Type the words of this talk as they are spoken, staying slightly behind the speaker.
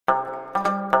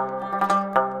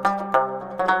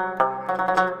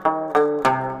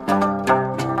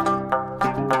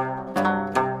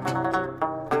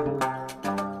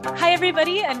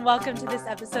and welcome to this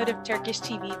episode of Turkish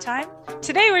TV Time.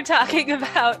 Today we're talking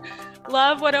about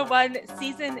Love 101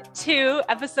 Season 2,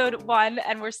 Episode 1,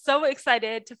 and we're so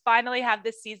excited to finally have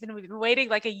this season. We've been waiting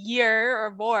like a year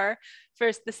or more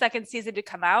for the second season to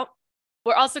come out.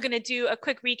 We're also going to do a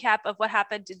quick recap of what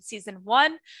happened in Season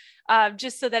 1,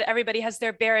 just so that everybody has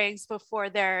their bearings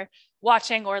before they're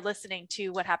watching or listening to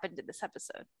what happened in this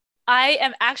episode. I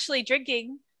am actually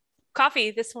drinking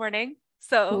coffee this morning.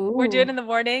 So We're doing it in the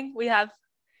morning. We have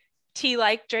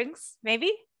tea-like drinks,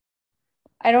 maybe?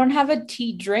 I don't have a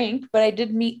tea drink, but I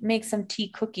did make some tea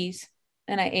cookies,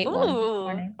 and I ate one this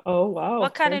morning. Oh, wow.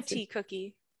 What kind of tea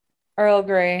cookie? Earl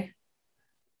Grey.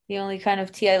 The only kind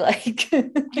of tea I like.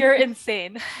 You're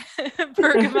insane.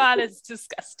 Bergamot is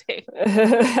disgusting.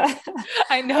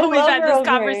 I know we've had this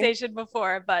conversation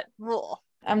before, but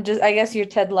I guess you're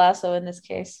Ted Lasso in this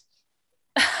case.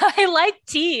 I like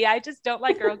tea. I just don't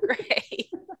like Earl Grey.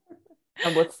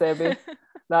 I'm with Sammy.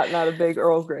 Not a big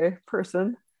Earl Grey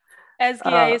person. Ezgi,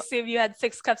 I assume you had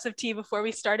 6 cups of tea before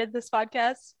we started this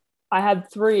podcast? I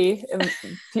had 3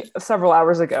 several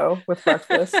hours ago with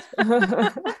breakfast.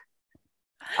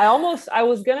 I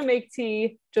was gonna make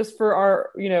tea just for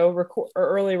our, our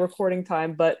early recording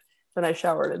time, but then I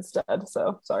showered instead.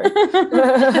 So sorry.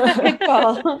 Good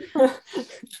call.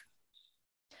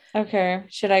 Okay.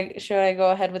 Should I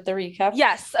go ahead with the recap?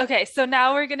 Yes. Okay. So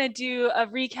now we're going to do a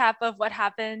recap of what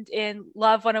happened in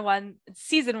Love 101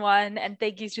 Season 1. And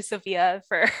thank you to Sophia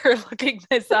for looking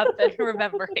this up and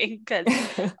remembering, because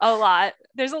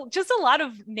there's just a lot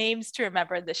of names to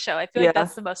remember in this show. I feel like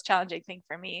that's the most challenging thing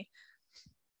for me.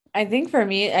 I think for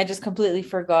me, I just completely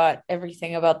forgot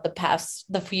everything about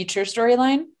the future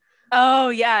storyline. Oh,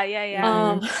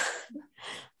 yeah.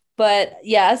 But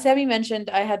yeah, as Sammy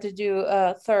mentioned, I had to do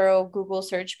a thorough Google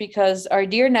search because our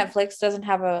dear Netflix doesn't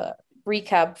have a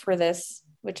recap for this,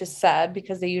 which is sad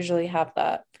because they usually have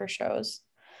that for shows.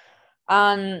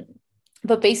 But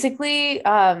basically,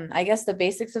 I guess the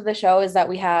basics of the show is that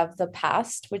we have the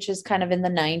past, which is kind of in the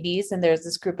 90s, and there's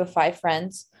this group of 5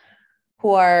 friends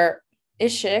who are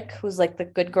Ishik, who's like the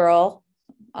good girl.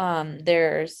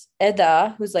 There's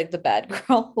Eda, who's like the bad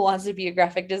girl who wants to be a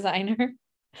graphic designer.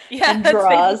 Yeah, and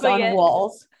draws on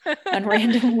walls, on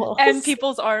random walls. And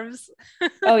people's arms.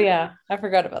 Oh, yeah. I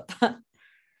forgot about that.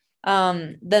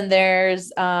 Then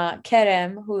there's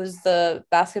Kerem, who's the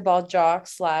basketball jock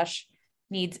 /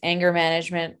 needs anger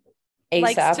management ASAP.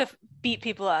 Likes to beat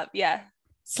people up, yeah.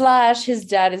 / his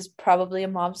dad is probably a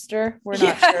mobster. We're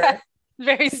not sure.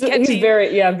 Very sketchy. He's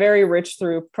very rich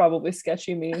through probably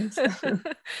sketchy means. And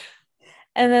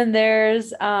then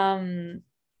there's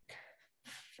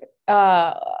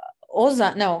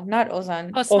Ozan, no, not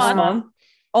Ozan.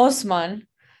 Osman,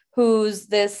 who's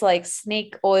this like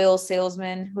snake oil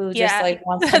salesman who just like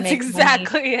wants to make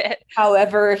exactly money it.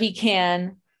 However he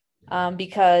can,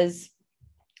 because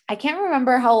I can't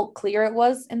remember how clear it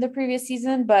was in the previous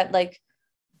season, but like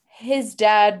his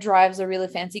dad drives a really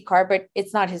fancy car, but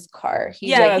it's not his car.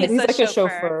 He's like a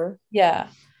chauffeur. Yeah.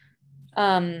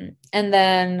 And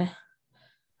then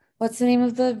what's the name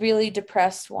of the really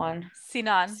depressed one?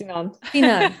 Sinan. So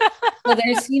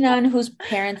there's Sinan, whose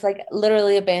parents like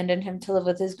literally abandoned him to live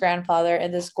with his grandfather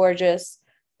and this gorgeous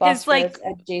his like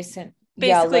adjacent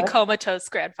basically comatose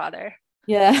grandfather.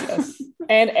 Yeah. Yes.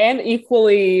 and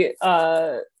equally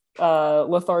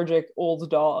lethargic old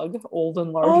dog, old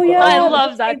and large. Oh yeah, I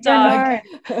love that dog.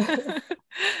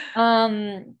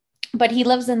 But he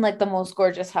lives in like the most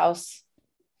gorgeous house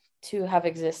to have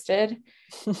existed.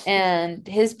 And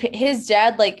his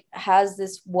dad like has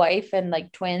this wife and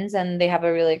like twins, and they have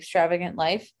a really extravagant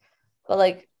life, but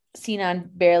like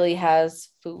Sinan barely has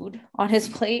food on his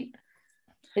plate,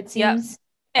 it seems.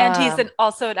 And he's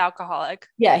also an alcoholic.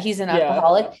 Yeah, he's an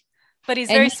alcoholic, but he's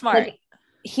very smart. Like,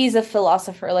 he's a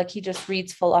philosopher. Like he just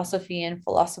reads philosophy and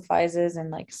philosophizes and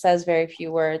like says very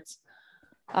few words.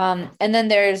 And then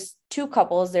there's 2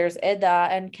 couples. There's Eda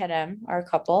and Kerem are a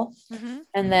couple. Mm-hmm.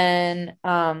 And then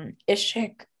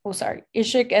Ishik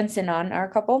and Sinan are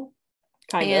a couple.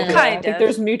 Kind of. I think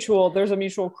there's a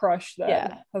mutual crush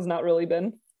that has not really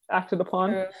been acted upon.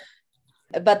 True.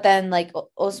 But then like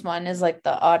Osman is like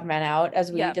the odd man out,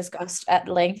 as we discussed at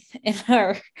length in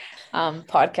our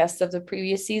podcast of the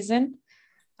previous season.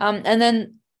 And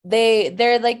then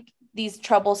they're like these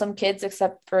troublesome kids,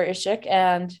 except for Ishik,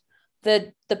 and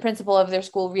the principal of their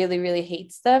school really, really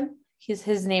hates them.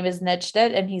 His name is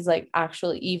Nejdet, and he's like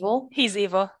actually evil. He's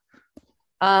evil.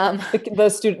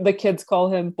 The kids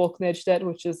call him Bok Nejdet,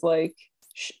 which is like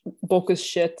Bok is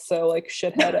shit, so like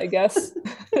shithead, I guess.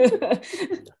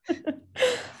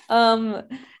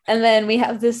 And then we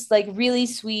have this like really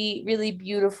sweet, really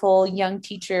beautiful young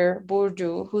teacher,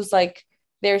 Burcu, who's like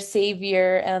their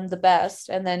savior and the best.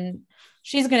 And then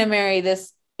she's gonna marry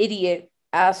this idiot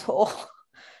asshole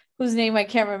whose name I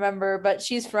can't remember, but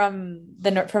she's from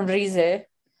Rize,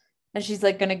 and she's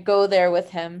like gonna go there with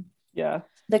him. Yeah.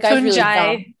 The guy's really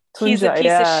Tunjai. dumb. He's a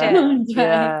piece of shit.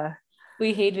 Yeah.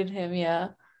 We hated him, yeah.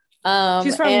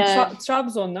 She's from and-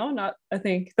 Trabzon, no? Not, I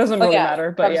think. Doesn't really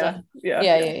matter, but Trabzon. yeah.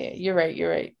 Yeah. You're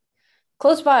right.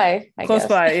 Close by, I Close guess.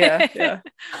 by,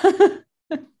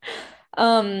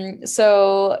 yeah.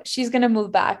 So she's gonna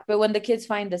move back, but when the kids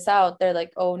find this out, they're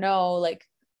like, oh no, like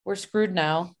we're screwed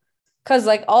now. Because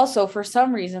like also for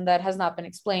some reason that has not been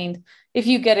explained, if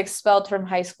you get expelled from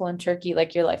high school in Turkey,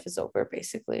 like your life is over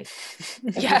basically.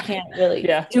 Like, you can't really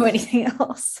do anything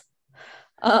else.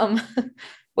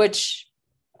 Which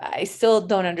I still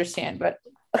don't understand, but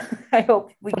I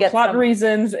hope we get plot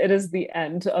reasons. It is the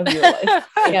end of your life.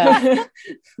 Yeah,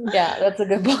 that's a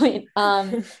good point.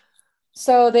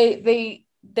 So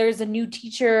there's a new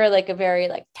teacher, like a very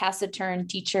like taciturn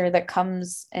teacher that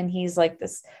comes, and he's like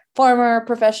this former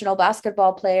professional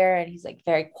basketball player, and he's like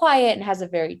very quiet and has a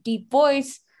very deep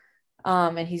voice.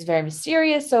 And he's very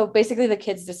mysterious. So basically the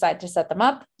kids decide to set them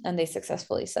up, and they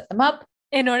successfully set them up.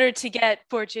 In order to get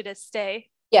Burcu to stay.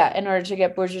 Yeah, in order to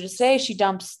get Burcu to stay, she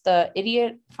dumps the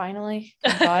idiot finally.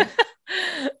 Thank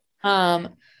God.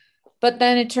 But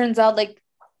then it turns out like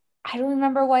I don't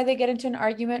remember why they get into an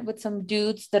argument with some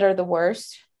dudes that are the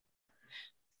worst.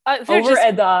 Over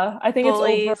Eda. I think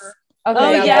bullies. It's over.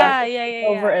 Okay, yeah.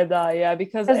 Over Eda,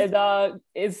 because Eda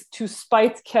is to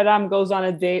spite Kerem goes on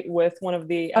a date with one of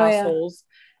the assholes.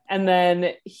 And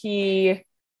then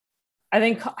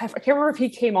I can't remember if he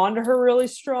came on to her really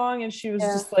strong and she was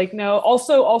just like, no.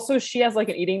 Also she has like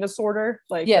an eating disorder.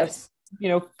 Like, yes.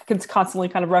 Constantly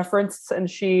kind of referenced, and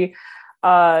she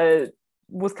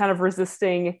was kind of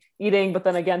resisting eating, but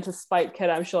then again, to spite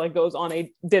Kerem, she like goes on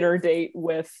a dinner date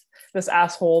with this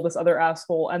other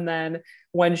asshole, and then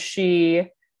when and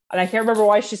I can't remember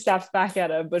why she snaps back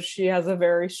at him, but she has a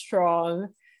very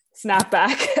strong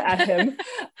snapback at him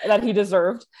that he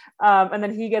deserved, and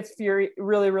then he gets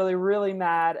really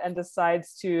mad and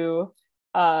decides to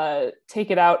take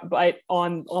it out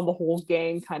on the whole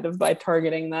gang, kind of by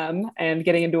targeting them and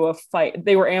getting into a fight.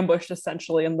 They were ambushed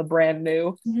essentially in the brand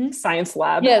new science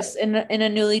lab. Yes, in a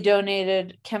newly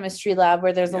donated chemistry lab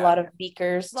where there's a lot of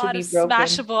beakers to be broken.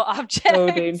 Smashable objects. So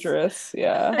dangerous,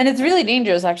 yeah. And it's really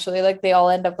dangerous actually. Like they all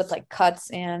end up with like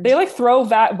cuts, and they like throw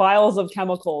vials of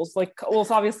chemicals. Like, well,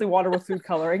 it's obviously water with food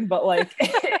coloring, but like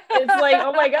it's like,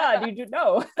 oh my God, you do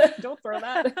know. Don't throw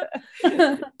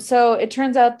that. So it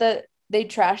turns out that they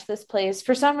trash this place.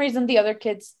 For some reason, the other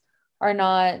kids are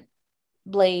not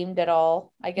blamed at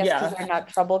all. I guess because they're not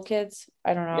trouble kids.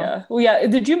 I don't know. Yeah. Well, yeah.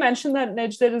 Did you mention that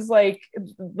Necdet is like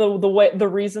the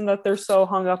reason that they're so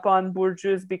hung up on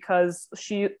Burcu is because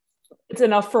it's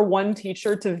enough for one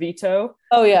teacher to veto.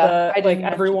 Oh yeah.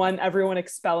 Everyone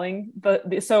expelling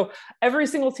so every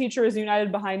single teacher is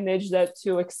united behind Necdet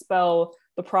to expel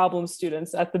the problem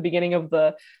students at the beginning of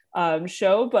the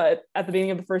show, but at the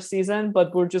beginning of the first season,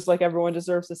 but we're just like, everyone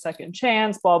deserves a second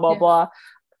chance, blah blah blah.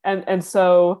 And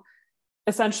so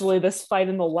essentially this fight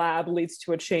in the lab leads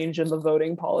to a change in the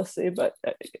voting policy, but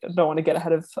I don't want to get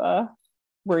ahead of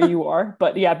where you are,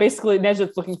 but yeah, basically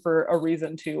Necdet's looking for a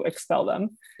reason to expel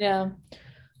them.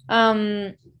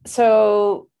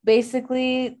 So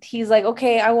basically he's like,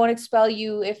 okay, I won't expel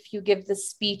you if you give this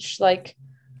speech like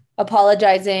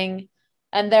apologizing.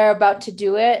 And they're about to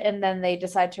do it, and then they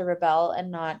decide to rebel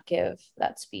and not give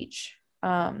that speech.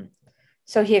 So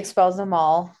he expels them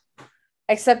all,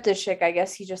 except Ishik. I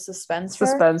guess he just suspends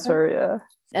her. Yeah.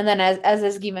 And then, as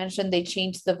Ezgi mentioned, they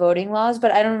changed the voting laws,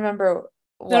 but I don't remember.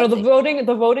 The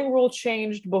voting rule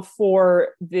changed before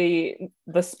the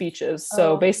speeches.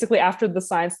 So basically, after the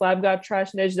science lab got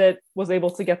trashed, Necdet was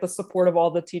able to get the support of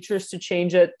all the teachers to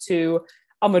change it to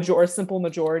a simple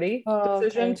majority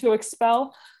decision to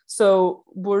expel. So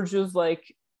Burcu's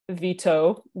like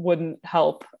veto wouldn't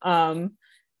help. And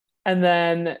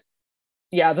then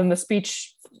the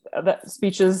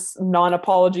speeches,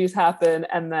 non-apologies happen,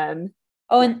 and then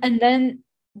and then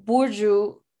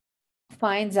Burcu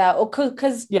finds out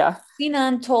because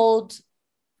Sinan told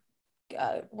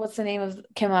what's the name of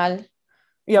Kemal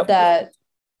that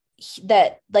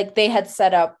like they had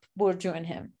set up Burcu and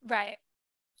him, right,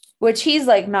 which he's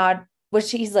like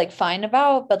fine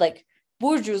about, but like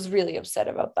Burcu's really upset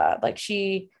about that. Like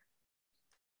she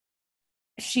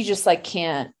just like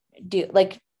can't do,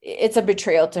 like it's a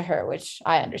betrayal to her, which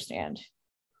I understand.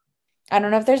 I don't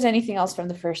know if there's anything else from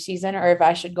the first season or if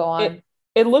I should go on.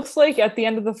 It looks like at the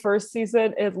end of the first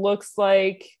season, it looks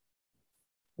like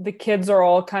the kids are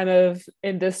all kind of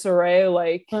in disarray.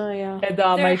 Like, Oh yeah. Eda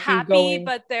They're might be happy, going,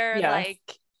 but they're yeah.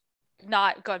 like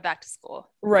not going back to school.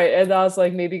 right. Eda's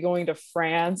like maybe going to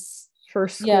France for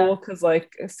school because,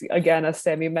 like, again, as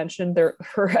Sammy mentioned,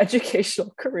 her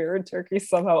educational career in Turkey is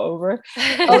somehow over.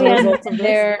 Oh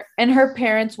yeah, and her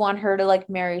parents want her to like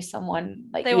marry someone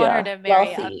like they want her to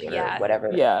marry wealthy up, or whatever.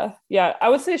 Yeah. I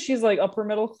would say she's like upper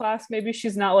middle class. Maybe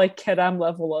she's not like Kerem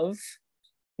level of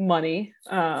money,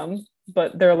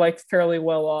 but they're like fairly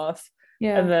well off.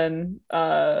 Yeah. And then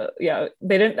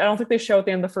they didn't, I don't think they show at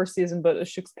the end of the first season, but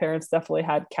Ishuk's parents definitely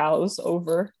had cows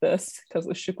over this because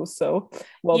Ishuk was so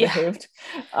well behaved.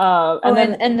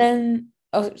 And then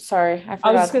oh sorry, I forgot.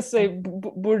 I was just gonna say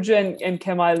Burcu and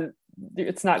Kemal,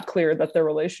 it's not clear that their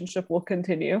relationship will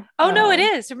continue. Oh no, it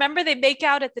is. Remember they make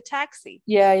out at the taxi.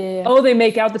 Yeah. Oh, they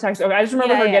make out the taxi. Okay, I just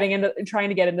remember her trying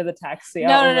to get into the taxi.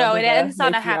 No. It ends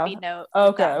on a happy note.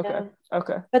 Okay.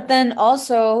 But then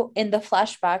also in the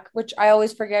flashback, which I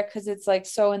always forget because it's like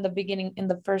so in the beginning, in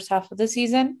the first half of the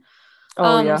season.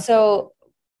 So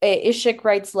Ishik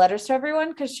writes letters to everyone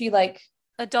because she like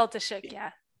adult Ishik,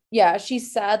 yeah,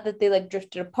 she's sad that they like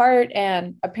drifted apart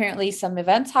and apparently some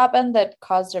events happened that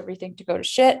caused everything to go to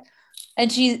shit. And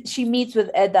she meets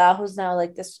with Eda, who's now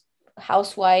like this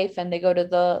housewife, and they go to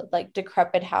the like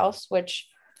decrepit house, which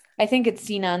I think it's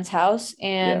Sinan's house.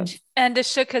 And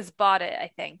Ishik has bought it,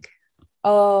 I think.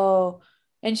 Oh,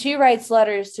 and she writes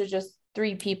letters to just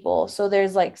 3 people. So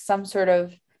there's like some sort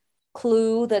of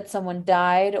clue that someone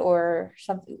died or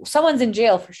something. Someone's in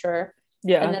jail for sure.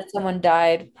 Yeah. And then someone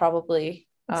died probably.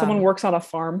 Someone works on a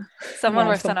farm. Someone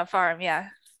works on a farm, yeah.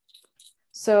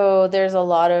 So there's a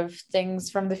lot of things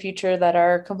from the future that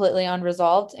are completely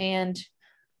unresolved. And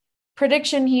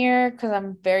prediction here, because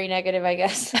I'm very negative, I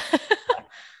guess.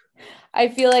 I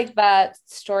feel like that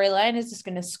storyline is just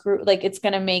going to it's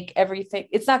going to make everything,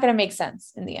 it's not going to make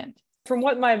sense in the end. From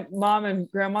what my mom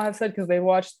and grandma have said, because they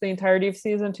watched the entirety of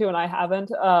season 2 and I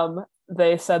haven't,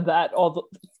 they said that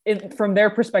from their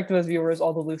perspective as viewers,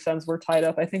 all the loose ends were tied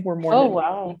up. I think we're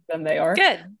more than they are.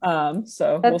 Good.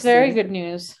 So that's very good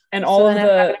news. And all of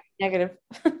the negative.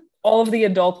 all of the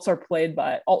adult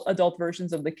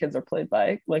versions of the kids are played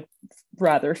by like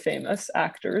rather famous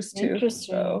actors too.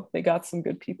 Interesting. So they got some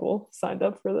good people signed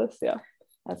up for this. Yeah.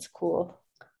 That's cool.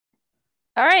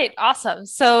 All right, awesome.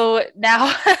 So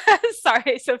now,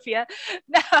 sorry, Sophia.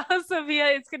 Now, Sophia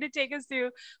is going to take us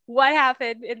through what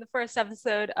happened in the first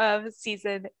episode of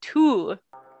season 2.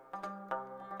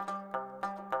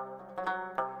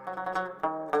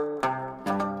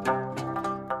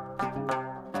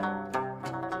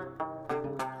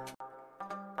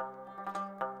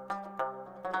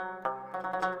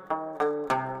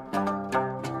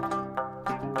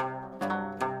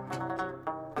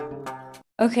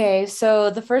 Okay, so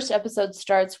the first episode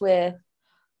starts with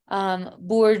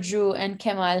Burcu and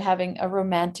Kemal having a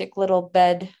romantic little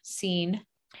bed scene.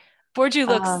 Burcu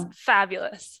looks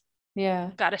fabulous. Yeah.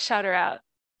 Gotta shout her out.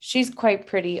 She's quite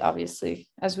pretty, obviously,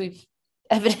 as we've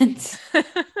evidenced.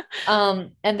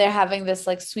 And they're having this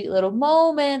like sweet little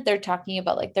moment. They're talking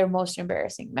about like their most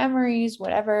embarrassing memories,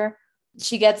 whatever.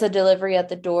 She gets a delivery at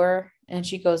the door and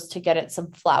she goes to get it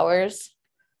some flowers,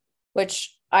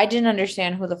 which I didn't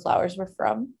understand who the flowers were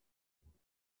from.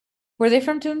 Were they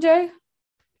from Tuncay?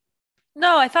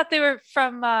 No, I thought they were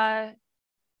from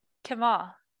Kemal.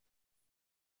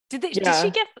 Did she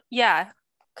get? Yeah.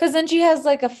 Because then she has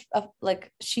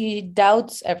like she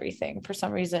doubts everything for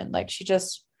some reason. Like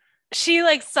she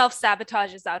like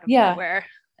self-sabotages out of nowhere.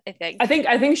 I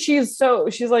think she's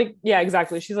like, yeah,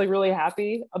 exactly. She's like really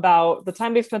happy about the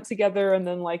time they spent together and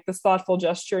then like this thoughtful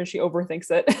gesture and she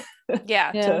overthinks it.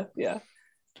 Yeah.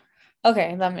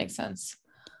 Okay, that makes sense.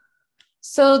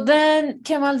 So then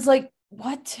Kemal's like,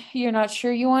 what? You're not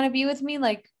sure you want to be with me?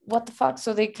 Like, what the fuck?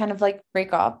 So they kind of like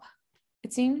break up,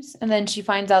 it seems. And then she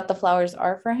finds out the flowers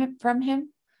are from him.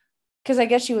 Because I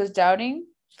guess she was doubting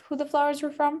who the flowers were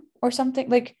from or something.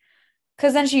 Like,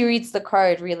 because then she reads the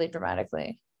card really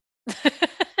dramatically.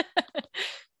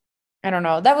 I don't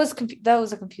know. That was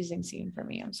a confusing scene for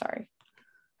me. I'm sorry.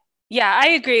 Yeah, I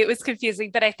agree. It was confusing,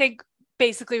 but I think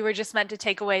basically we're just meant to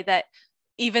take away that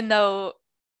even though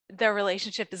their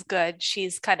relationship is good,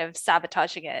 she's kind of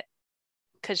sabotaging it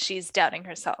because she's doubting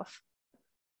herself.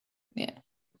 Yeah.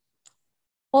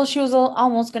 Well, she was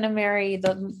almost going to marry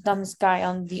the dumbest guy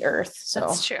on the earth. So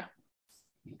that's true.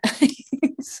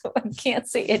 So I can't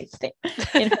say anything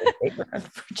in her favor,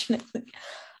 unfortunately.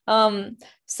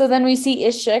 So then we see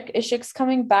Ishik. Ishik's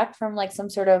coming back from like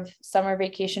some sort of summer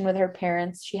vacation with her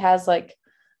parents. She has like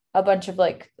a bunch of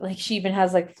like she even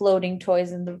has like floating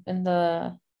toys in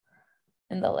the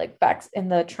like backs in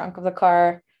the trunk of the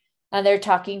car. And they're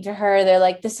talking to her. They're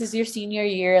like, this is your senior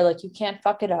year. Like, you can't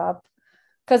fuck it up.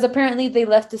 Because apparently they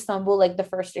left Istanbul like the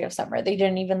first day of summer. They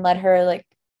didn't even let her like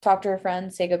talk to her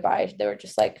friends, say goodbye. They were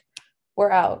just like,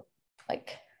 we're out.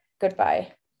 Like,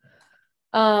 goodbye.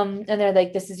 And they're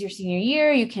like, this is your senior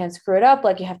year. You can't screw it up.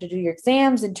 Like, you have to do your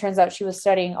exams. And turns out she was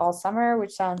studying all summer,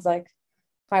 which sounds like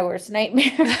my worst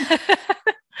nightmare.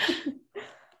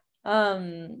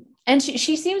 And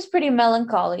she seems pretty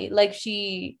melancholy. Like,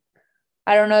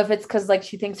 I don't know if it's because like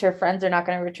she thinks her friends are not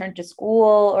going to return to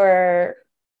school,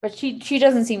 but she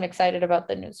doesn't seem excited about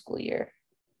the new school year.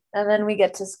 And then we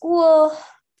get to school.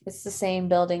 It's the same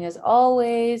building as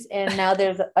always. And now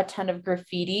there's a ton of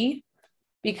graffiti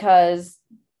because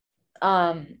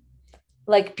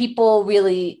like people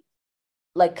really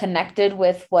like connected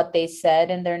with what they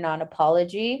said in their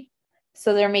non-apology.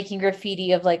 So they're making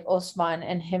graffiti of like Osman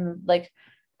and him, like,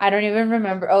 I don't even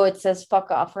remember. Oh, it says fuck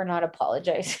off, we're not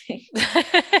apologizing.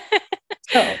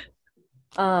 So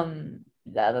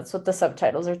yeah, that's what the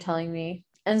subtitles are telling me.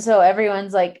 And so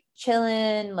everyone's like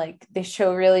chilling, like they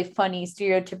show really funny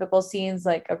stereotypical scenes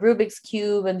like a Rubik's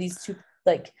Cube and these two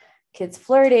like kids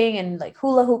flirting and like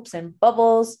hula hoops and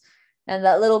bubbles and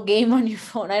that little game on your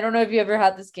phone. I don't know if you ever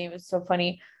had this game. It's so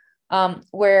funny.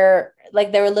 Where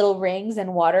like there were little rings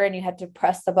and water and you had to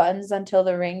press the buttons until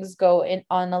the rings go in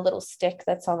on a little stick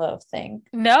that's on the thing.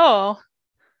 No.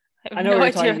 I know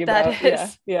what you're talking about.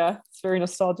 Yeah, it's very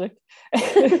nostalgic.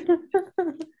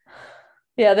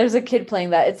 Yeah, there's a kid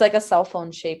playing that. It's like a cell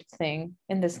phone shaped thing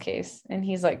in this case, and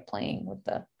he's like playing with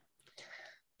the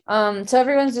so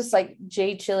everyone's just like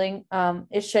Jay chilling.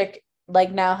 Ishik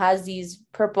like now has these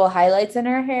purple highlights in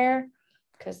her hair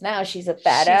because now she's a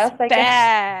badass. She's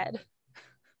bad.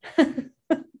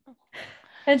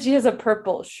 And she has a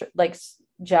purple like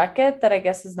jacket that I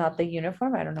guess is not the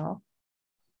uniform. I don't know.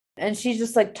 And she's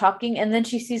just like talking, and then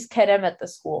she sees Kerem at the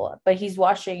school, but he's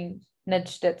washing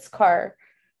Nejdet's car.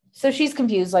 So she's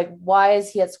confused, like, why is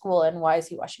he at school and why is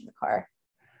he washing the car?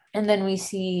 And then we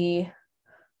see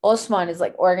Osman is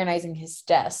like organizing his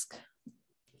desk,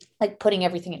 like putting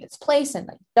everything in its place and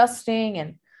like dusting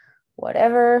and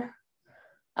whatever.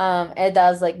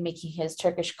 Eda's like making his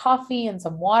Turkish coffee and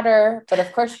some water, but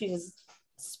of course she's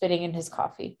spitting in his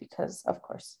coffee because of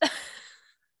course.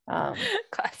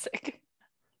 Classic.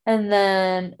 And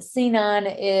then Sinan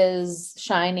is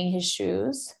shining his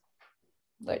shoes,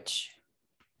 which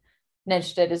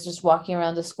Nejdet is just walking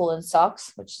around the school in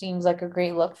socks, which seems like a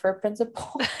great look for a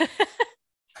principal.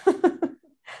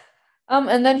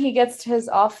 And then he gets to his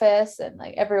office and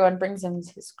like everyone brings him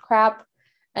his crap.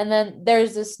 And then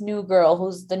there's this new girl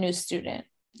who's the new student.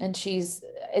 And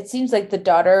it seems like the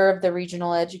daughter of the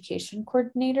regional education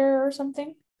coordinator or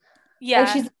something. Yeah. Like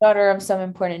she's the daughter of some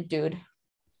important dude.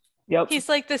 Yep. He's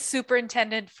like the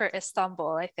superintendent for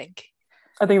Istanbul, I think.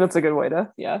 I think that's a good way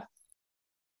to, yeah.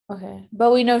 Okay.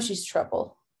 But we know she's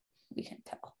trouble. We can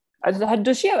tell.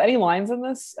 Does she have any lines in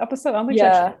this episode? I don't think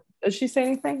does she say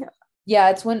anything?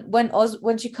 Yeah, it's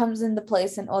when she comes in the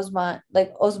place and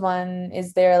Osman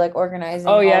is there like organizing.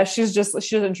 Oh yeah, she just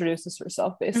introduces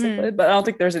herself basically, but I don't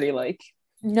think there's any like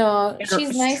no,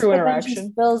 she's nice, true but interaction. then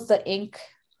she spills the ink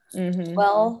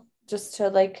just to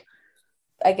like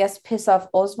I guess piss off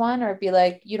Osman or be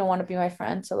like, you don't want to be my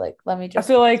friend, so like let me just. I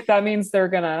feel like that means they're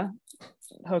gonna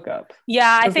hook up.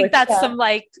 Yeah, I think that's some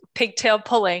like pigtail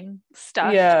pulling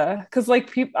stuff. Yeah, because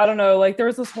like people, I don't know, like there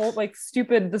was this whole like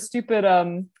stupid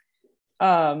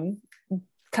kind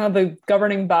of the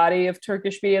governing body of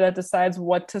Turkish media that decides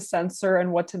what to censor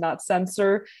and what to not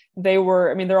censor.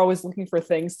 They're always looking for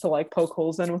things to like poke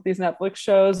holes in with these Netflix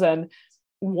shows. And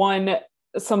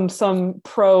some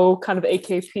pro kind of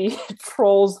AKP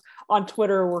trolls on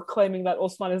Twitter were claiming that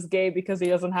Osman is gay because he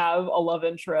doesn't have a love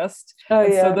interest.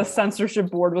 So the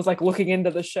censorship board was like looking into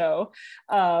the show,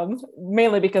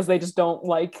 mainly because they just don't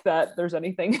like that there's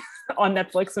anything on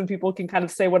Netflix and people can kind of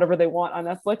say whatever they want on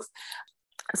Netflix.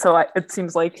 So it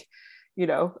seems like,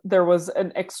 there was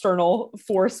an external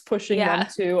force pushing them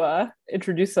to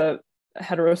introduce a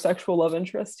heterosexual love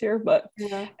interest here. But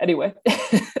anyway.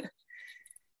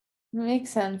 Makes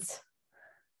sense.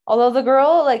 Although the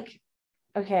girl, like,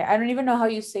 okay, I don't even know how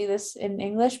you say this in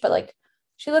English, but like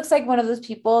she looks like one of those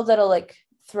people that'll like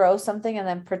throw something and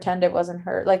then pretend it wasn't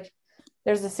her. Like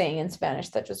there's a saying in Spanish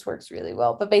that just works really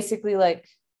well, but basically like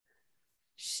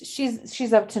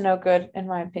she's up to no good in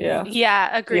my opinion.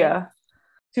 Yeah, agree. Yeah.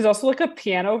 She's also like a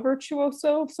piano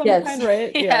virtuoso of some kind,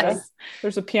 right? Yes. Yeah.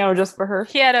 There's a piano just for her.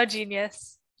 Piano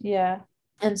genius. Yeah.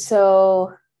 And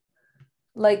so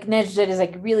like Nejdet is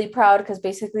like really proud because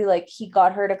basically like he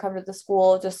got her to come to the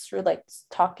school just through like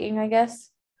talking, I guess,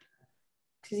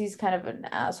 because he's kind of an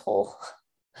asshole.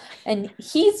 And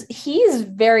he's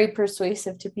very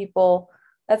persuasive to people.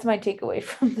 That's my takeaway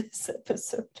from this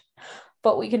episode.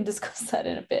 But we can discuss that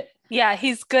in a bit. Yeah,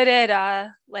 he's good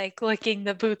at like licking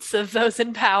the boots of those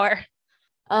in power.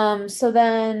 So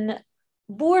then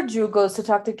Burcu goes to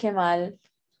talk to Kemal.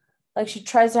 Like she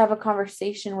tries to have a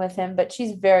conversation with him, but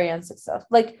she's very unsuccessful.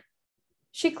 Like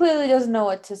she clearly doesn't know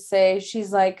what to say.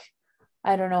 She's like,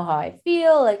 I don't know how I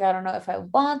feel. Like, I don't know if I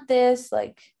want this.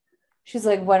 Like, she's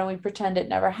like, why don't we pretend it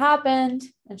never happened?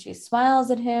 And she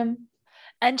smiles at him.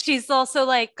 And she's also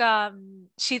like,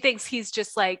 she thinks he's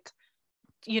just like,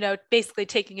 basically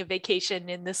taking a vacation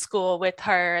in the school with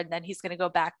her, and then he's going to go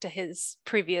back to his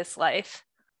previous life.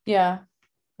 Yeah,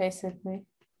 basically.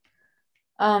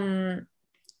 And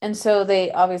so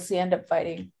they obviously end up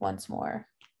fighting once more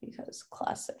because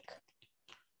classic.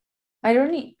 I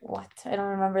don't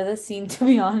remember this scene, to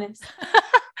be honest.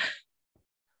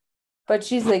 But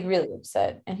she's like really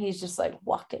upset and he's just like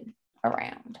walking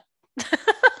around.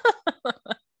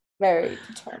 Very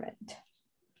determined.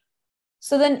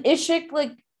 So then Ishik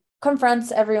like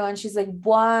confronts everyone. She's like,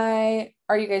 why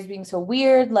are you guys being so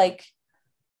weird? Like,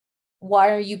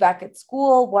 why are you back at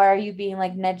school? Why are you being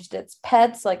like Nejdet's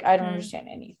pets? Like, I don't understand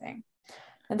anything.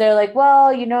 And they're like,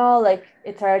 well, like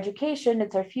it's our education,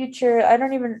 it's our future.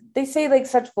 They say like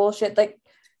such bullshit. Like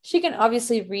she can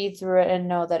obviously read through it and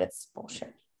know that it's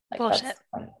bullshit. Like bullshit. That's the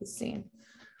point of the scene.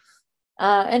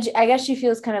 And I guess she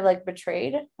feels kind of like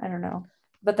betrayed. I don't know.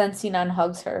 But then Sinan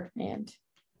hugs her and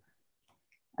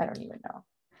I don't even know.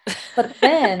 But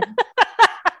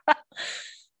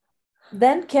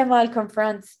then Kemal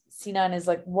confronts Sinan, is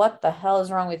like, what the hell is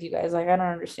wrong with you guys? Like, I don't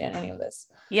understand any of this.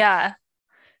 Yeah.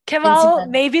 Kemal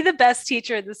may be the best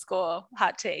teacher in the school.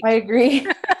 Hot take. I agree.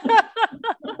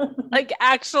 Like,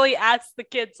 actually ask the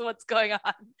kids what's going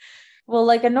on. Well,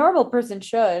 like a normal person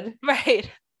should. Right.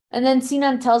 And then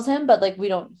Sinan tells him, but like we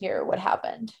don't hear what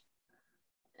happened.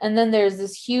 And then there's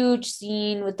this huge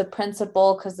scene with the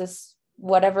principal because this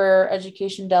whatever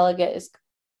education delegate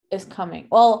is coming.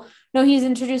 Well, no, he's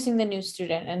introducing the new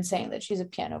student and saying that she's a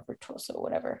piano virtuoso,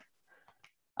 whatever.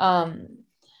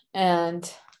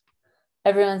 And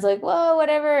everyone's like, well,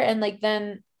 whatever. And like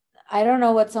then I don't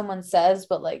know what someone says,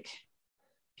 but like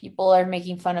people are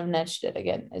making fun of Nejdet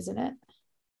again, isn't it?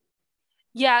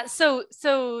 Yeah.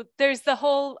 So there's the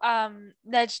whole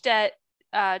Nejdet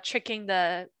tricking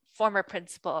the former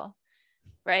principal,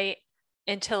 right?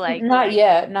 Into like not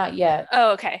yet.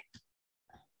 Oh, okay.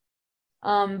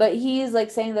 But he's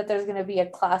like saying that there's gonna be a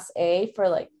class A for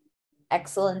like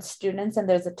excellent students, and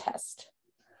there's a test.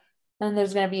 And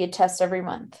there's gonna be a test every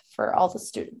month for all the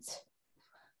students.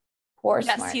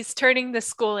 Yes, he's turning the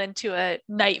school into a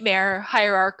nightmare,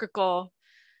 hierarchical,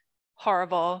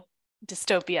 horrible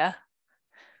dystopia.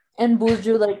 And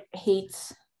Burcu like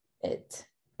hates it.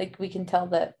 Like we can tell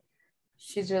that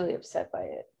she's really upset by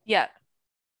it. Yeah.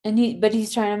 And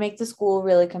he's trying to make the school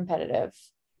really competitive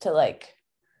to like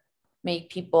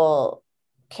make people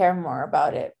care more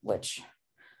about it, which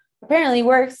apparently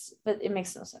works, but it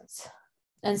makes no sense.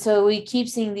 And so we keep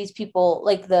seeing these people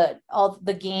like all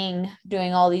the gang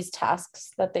doing all these tasks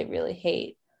that they really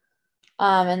hate.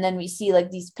 And then we see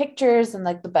like these pictures and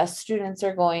like the best students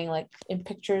are going like in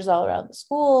pictures all around the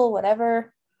school,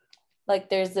 whatever. Like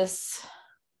there's this,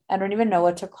 I don't even know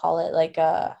what to call it, like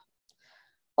a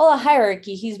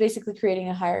hierarchy. He's basically creating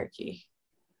a hierarchy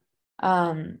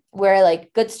where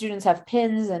like good students have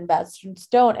pins and bad students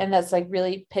don't. And that's like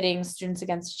really pitting students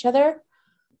against each other.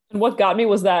 And what got me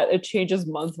was that it changes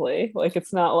monthly. Like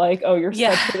it's not like, oh, you're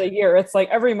set for the year. It's like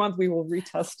every month we will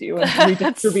retest you and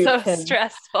redistribute That's so pins.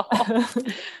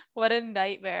 Stressful. What a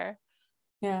nightmare.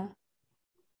 Yeah.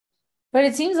 But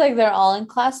it seems like they're all in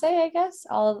class A, I guess.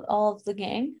 All of the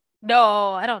gang.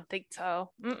 No, I don't think so.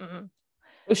 Mm-mm.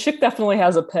 Ishik definitely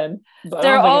has a pin. But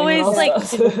they're always like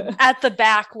at the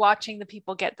back watching the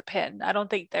people get the pin. I don't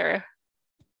think they're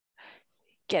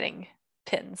getting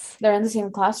pins. They're in the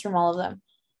same classroom, all of them.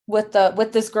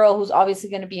 With this girl who's obviously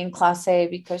going to be in class A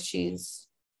because she's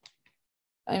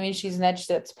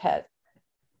Nejdet's pet.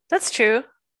 That's true.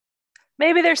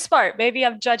 Maybe they're smart. Maybe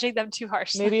I'm judging them too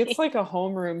harshly. Maybe it's like a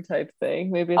homeroom type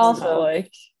thing. Maybe it's also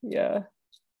like, yeah.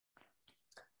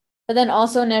 But then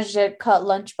also Nejdet cut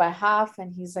lunch by half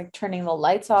and he's like turning the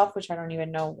lights off, which I don't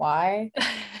even know why.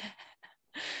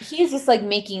 He's just like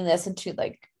making this into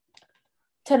like,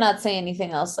 to not say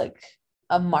anything else, like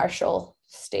a martial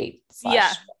state.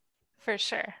 Yeah, for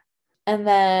sure. And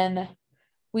then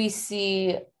we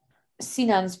see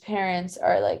Sinan's parents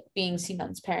are like being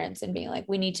Sinan's parents and being like,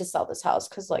 we need to sell this house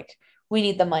because like we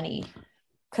need the money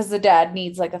because the dad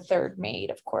needs like a third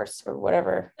maid, of course, or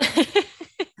whatever.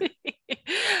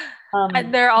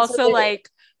 And they're also like,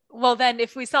 well, then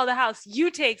if we sell the house,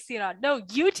 you take Sinan. No,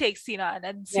 you take Sinan.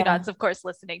 And Sinan's, of course,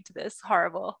 listening to this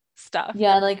horrible stuff.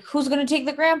 Yeah, like, who's going to take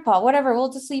the grandpa? Whatever,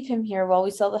 we'll just leave him here while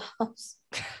we sell the house.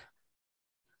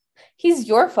 He's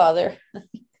your father.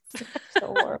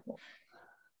 So horrible.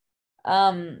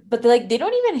 But they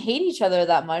don't even hate each other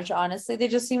that much, honestly. They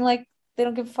just seem like they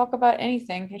don't give a fuck about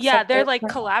anything. Yeah, they're like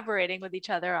collaborating with each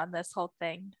other on this whole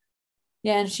thing.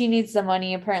 Yeah, and she needs the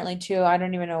money apparently too. I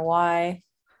don't even know why.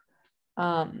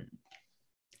 I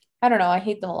don't know. I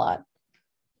hate them a lot.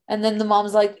 And then the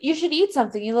mom's like, you should eat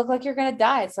something. You look like you're gonna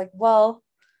die. It's like, well,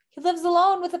 he lives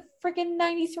alone with a freaking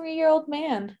 93-year-old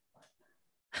man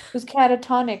who's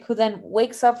catatonic, who then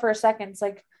wakes up for a second. It's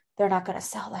like, they're not gonna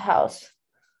sell the house.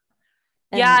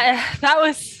 And that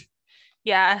was,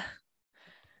 I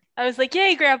was like,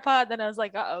 yay, grandpa. Then I was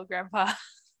like, uh-oh, grandpa.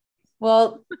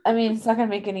 Well, I mean, it's not gonna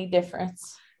make any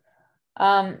difference.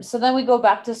 So then we go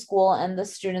back to school, and the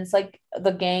students, like,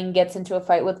 the gang gets into a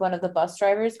fight with one of the bus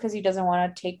drivers because he doesn't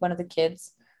want to take one of the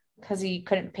kids because he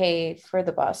couldn't pay for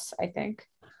the bus, I think.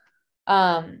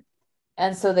 And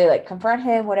so they like confront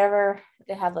him, whatever.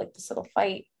 They have like this little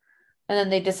fight, and then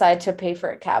they decide to pay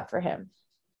for a cab for him.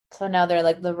 So now they're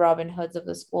like the Robin Hoods of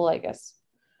the school, I guess.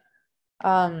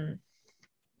 And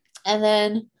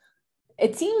then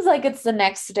it seems like it's the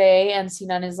next day, and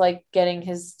Sinan is like getting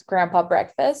his grandpa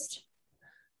breakfast,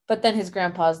 but then his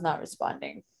grandpa is not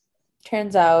responding.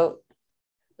 Turns out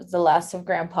it's the last of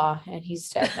grandpa, and he's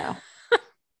dead now.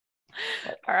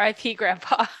 R.I.P.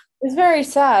 grandpa. It's very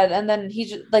sad. And then he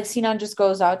just like Sinan just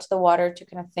goes out to the water to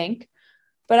kind of think.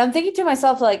 But I'm thinking to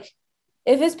myself, like,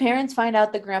 if his parents find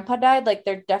out the grandpa died, like,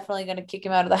 they're definitely going to kick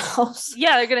him out of the house.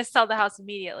 Yeah, they're going to sell the house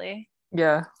immediately.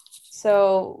 Yeah.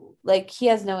 So, like, he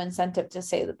has no incentive to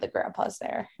say that the grandpa's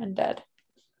there and dead.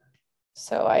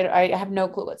 So I have no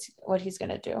clue what he's going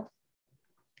to do.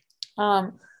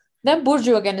 Then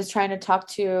Burju again is trying to talk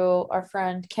to our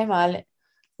friend Kemal.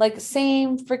 Like,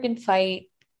 same freaking fight,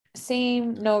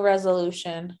 same no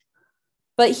resolution.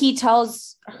 But he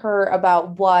tells her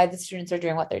about why the students are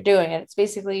doing what they're doing. And it's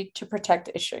basically to protect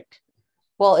Ishik.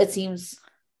 Well, it seems,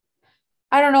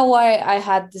 I don't know why I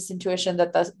had this intuition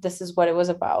that this is what it was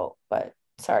about. But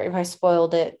sorry if I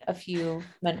spoiled it a few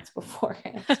minutes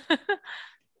beforehand.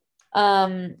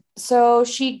 So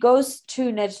she goes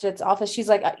to Nejdet's office. She's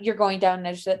like, you're going down,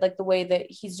 Nejdet. Like, the way that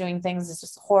he's doing things is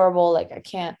just horrible. Like, I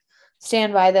can't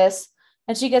stand by this.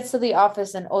 And she gets to the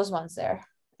office, and Osman's there.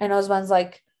 And Osman's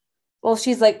like, well,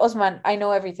 she's like, Osman, I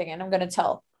know everything, and I'm going to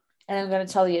tell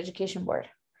the education board.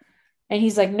 And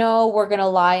he's like, no, we're going to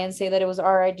lie and say that it was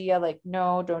our idea. Like,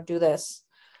 no, don't do this.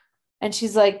 And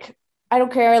she's like, I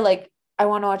don't care. Like, I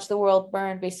want to watch the world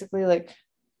burn, basically, like,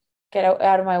 get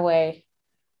out of my way.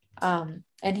 And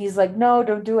he's like, no,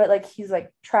 don't do it. Like, he's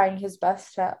like trying his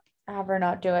best to have her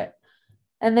not do it.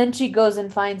 And then she goes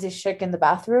and finds Ishik in the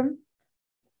bathroom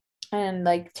and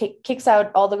like kicks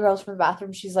out all the girls from the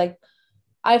bathroom. She's like,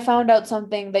 I found out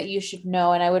something that you should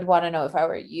know, and I would want to know if I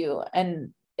were you.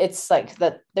 And it's like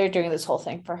that they're doing this whole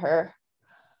thing for her.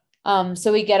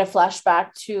 So we get a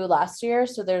flashback to last year.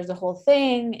 So there's the whole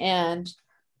thing, and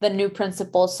the new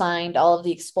principal signed all of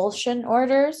the expulsion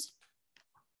orders.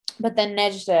 But then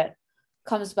Nejdet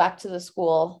comes back to the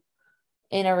school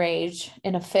in a rage,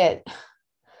 in a fit,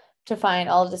 to find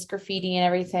all of this graffiti and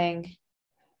everything.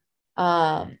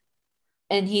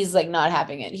 And he's like not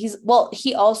having it.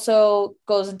 He also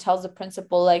goes and tells the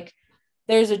principal, like,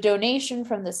 there's a donation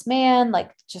from this man,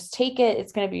 like, just take it.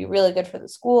 It's going to be really good for the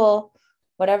school,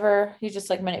 whatever. He just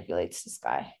like manipulates this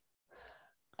guy.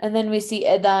 And then we see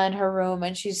Eda in her room,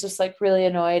 and she's just like really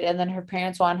annoyed. And then her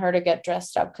parents want her to get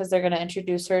dressed up because they're going to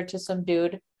introduce her to some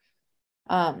dude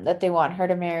that they want her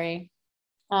to marry.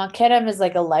 Kerem is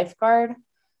like a lifeguard.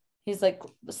 He's like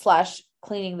 /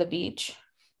 cleaning the beach.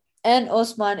 And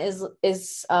Osman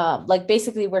is like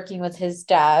basically working with his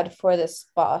dad for this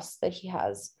boss that he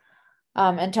has,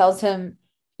 and tells him,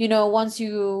 you know, once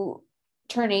you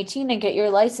turn 18 and get your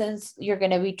license, you're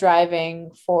going to be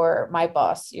driving for my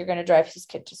boss. You're going to drive his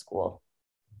kid to school.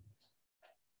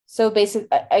 So basically,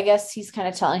 I guess he's kind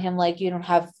of telling him, like, you don't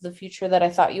have the future that I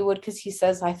thought you would, because he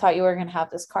says, I thought you were going to have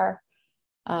this car,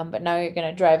 but now you're going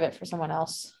to drive it for someone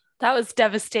else. That was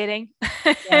devastating.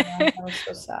 Yeah, that was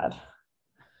so sad.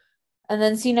 And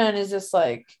then Sinan is just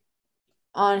like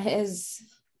on his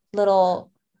little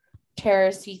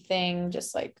terracey thing,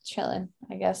 just like chilling,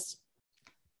 I guess.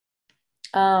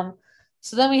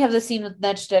 So then we have the scene with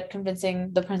Nejdet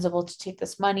convincing the principal to take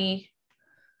this money,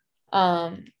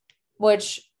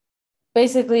 which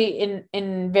basically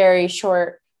in very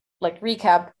short, like,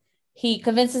 recap, he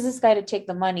convinces this guy to take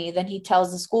the money. Then he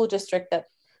tells the school district that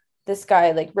this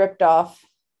guy like ripped off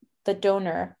the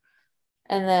donor.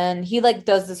 And then he like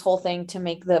does this whole thing to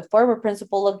make the former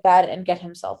principal look bad and get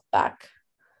himself back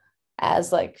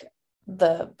as like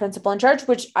the principal in charge,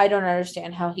 which I don't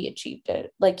understand how he achieved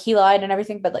it. Like he lied and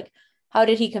everything, but like how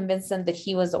did he convince them that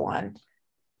he was the one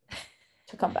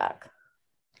to come back?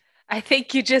 I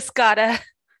think you just gotta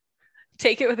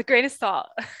take it with a grain of salt.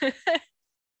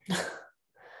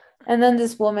 And then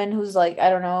this woman who's like, I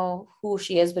don't know who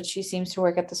she is, but she seems to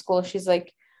work at the school. She's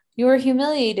like, you were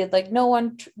humiliated. Like no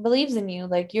one believes in you.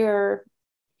 Like you're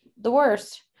the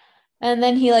worst. And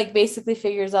then he like basically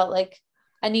figures out like,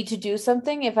 I need to do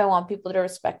something if I want people to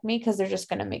respect me, because they're just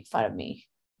going to make fun of me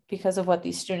because of what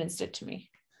these students did to me.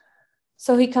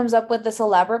 So he comes up with this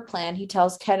elaborate plan. He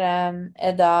tells Kerem,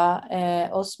 Eda,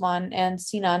 Osman, and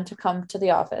Sinan to come to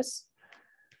the office.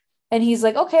 And he's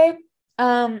like, okay,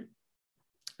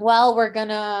 well, we're going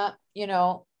to,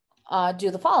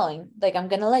 do the following. Like, I'm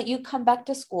going to let you come back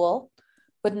to school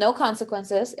with no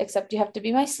consequences, except you have to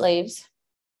be my slaves.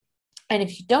 And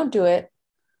if you don't do it,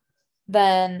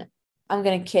 then I'm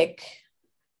going to kick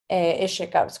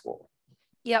Ishik out of school.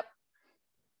 Yep.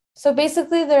 So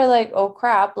basically they're like, oh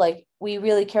crap, like we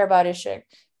really care about Ishik.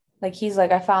 Like he's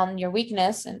like, I found your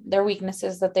weakness, and their weakness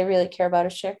is that they really care about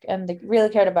Ishik and they really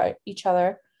cared about each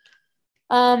other.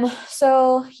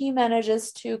 So he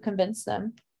manages to convince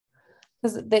them,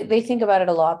 because they think about it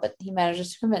a lot, but he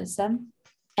manages to convince them,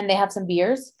 and they have some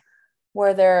beers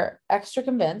where they're extra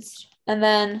convinced. And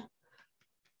then,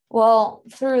 well,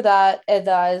 through that,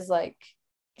 Eda is like,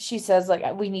 she says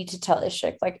like, we need to tell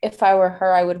Ishik. Like if I were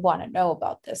her, I would want to know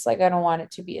about this. Like I don't want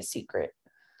it to be a secret.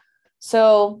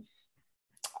 So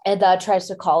Eda tries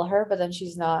to call her, but then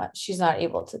she's not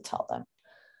able to tell them.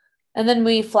 And then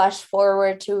we flash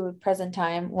forward to present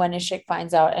time when Ishik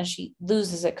finds out, and she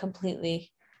loses it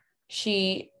completely.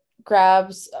 She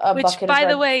grabs a bucket. By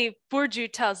the way, Burcu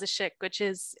tells Ishik, which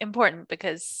is important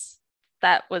because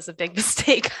that was a big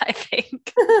mistake, I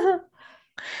think.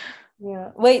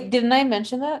 Yeah. Wait, didn't I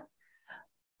mention that?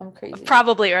 I'm crazy.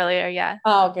 Probably earlier, yeah.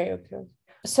 Oh, okay.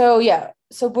 So yeah.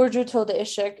 So Burcu told the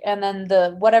Ishik, and then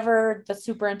the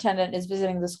superintendent is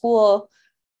visiting the school,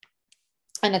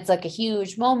 and it's like a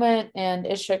huge moment, and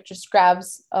Ishik just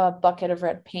grabs a bucket of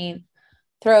red paint,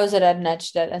 throws it at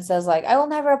Necdet, and says like, I will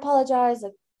never apologize.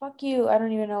 Like, fuck you. I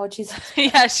don't even know what she's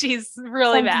yeah, she's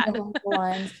really mad.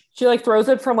 She like throws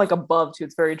it from like above too.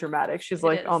 It's very dramatic. She's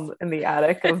like in the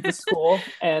attic of the school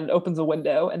and opens a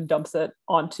window and dumps it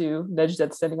onto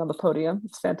Necdet standing on the podium.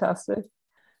 It's fantastic.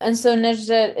 And so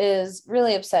Necdet is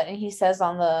really upset, and he says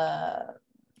on the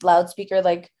loudspeaker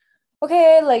like,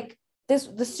 okay, like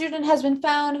the student has been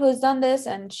found who has done this,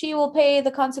 and she will pay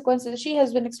the consequences. She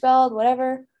has been expelled,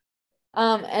 whatever.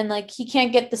 And like he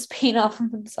can't get this pain off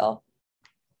of himself.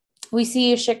 We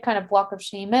see Ishik kind of walk of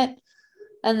shame it.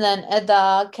 And then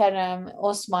Eda, Kerem,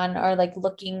 Osman are like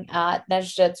looking at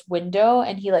Necdet's window,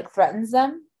 and he like threatens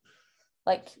them.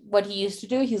 Like what he used to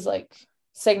do, he's like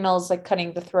signals like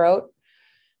cutting the throat.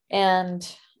 And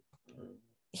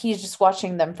he's just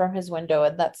watching them from his window,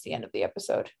 and that's the end of the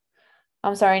episode.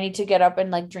 I'm sorry, I need to get up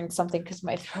and like drink something because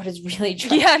my throat is really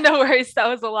dry. Yeah, no worries. That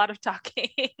was a lot of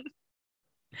talking.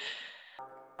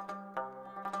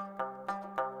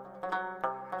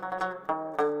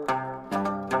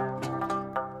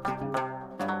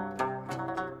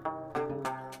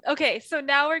 Okay, so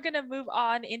now we're going to move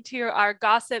on into our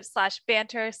gossip /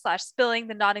 banter / spilling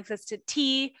the non-existent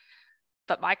tea,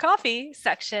 but my coffee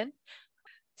section.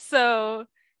 So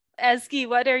Ezgi,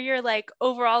 what are your like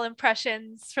overall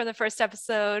impressions from the first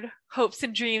episode? Hopes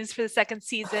and dreams for the second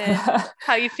season?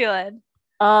 How you feeling?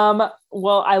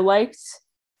 Well, I liked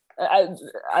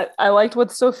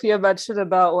what Sophia mentioned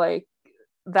about like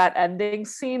that ending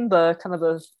scene, the kind of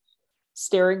the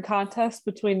staring contest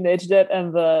between Necdet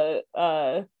and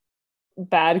the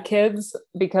bad kids,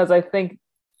 because I think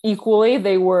equally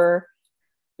they were,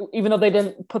 even though they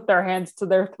didn't put their hands to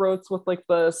their throats with like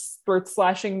the throat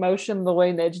slashing motion the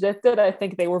way Necdet did, I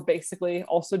think they were basically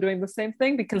also doing the same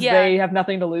thing, because they have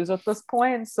nothing to lose at this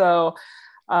point. So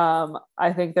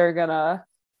I think they're gonna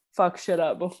fuck shit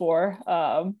up before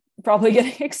probably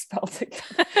getting expelled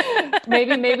again.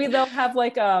 maybe they'll have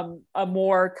like a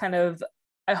more kind of,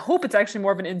 I hope it's actually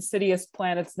more of an insidious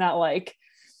plan. It's not like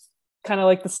kind of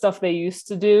like the stuff they used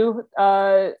to do,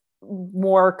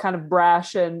 more kind of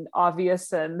brash and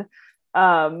obvious and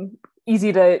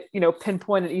easy to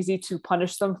pinpoint and easy to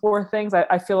punish them for things.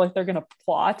 I feel like they're gonna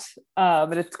plot,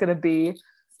 and it's gonna be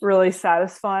really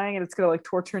satisfying, and it's gonna like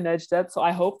torture Necdet. So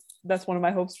I hope that's one of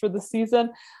my hopes for this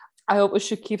season. I hope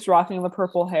Ishik keeps rocking the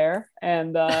purple hair,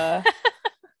 and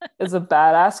is a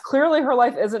badass. Clearly her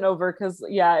life isn't over because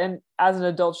and as an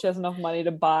adult she has enough money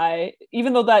to buy,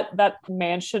 even though that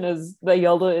mansion is that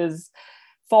Yelda is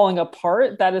falling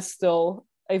apart, that is still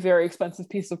a very expensive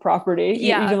piece of property.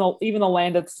 Even the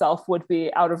land itself would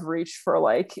be out of reach for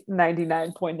like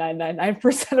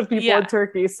 99.999% of people in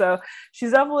Turkey. So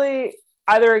she's definitely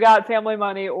either got family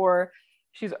money or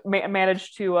she's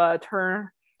managed to turn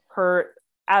her,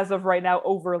 as of right now,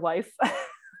 over life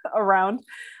around.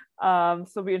 So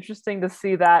it'll be interesting to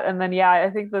see that. And then I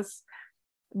think this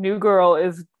new girl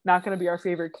is not going to be our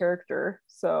favorite character,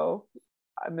 so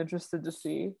I'm interested to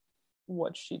see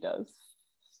what she does.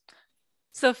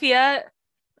 Sophia,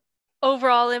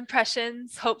 overall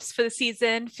impressions, hopes for the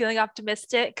season, feeling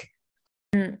optimistic?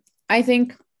 I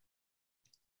think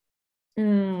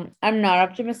I'm not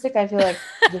optimistic. I feel like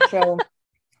the show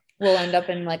will end up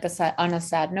in like on a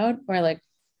sad note, or like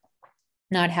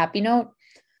not happy note.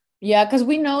 Yeah, because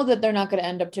we know that they're not going to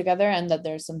end up together and that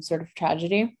there's some sort of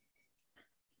tragedy.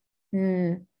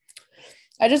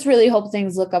 I just really hope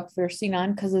things look up for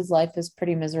Sinan, because his life is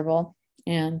pretty miserable,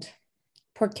 and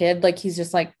poor kid, like he's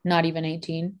just like not even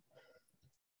 18.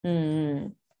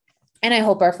 And I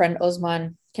hope our friend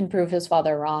Osman can prove his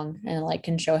father wrong and like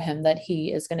can show him that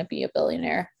he is going to be a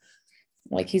billionaire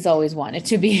like he's always wanted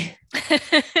to be.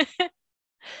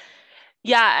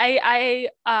 I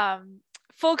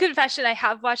full confession, I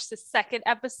have watched the second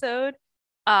episode,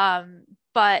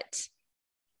 but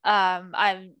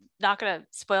I'm not gonna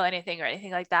spoil anything or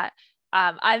anything like that.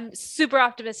 I'm super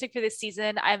optimistic for this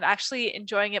season. I'm actually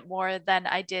enjoying it more than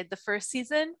I did the first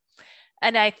season,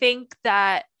 and I think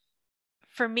that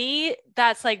for me,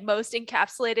 that's like most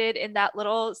encapsulated in that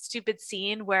little stupid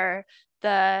scene where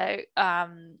the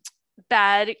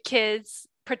bad kids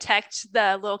protect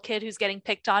the little kid who's getting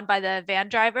picked on by the van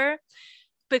driver.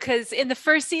 Because in the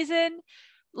first season,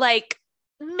 like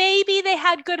maybe they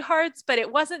had good hearts, but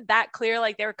it wasn't that clear.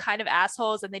 Like they were kind of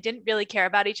assholes and they didn't really care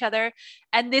about each other.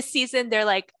 And this season, they're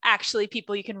like actually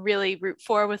people you can really root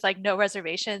for with like no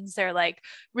reservations. They're like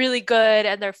really good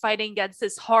and they're fighting against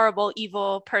this horrible,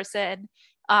 evil person.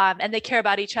 And they care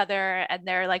about each other and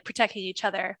they're like protecting each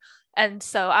other. And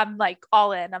so I'm like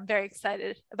all in. I'm very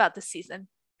excited about this season.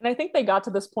 And I think they got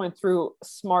to this point through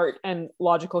smart and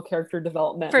logical character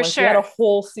development. For sure. We had a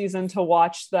whole season to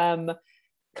watch them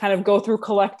kind of go through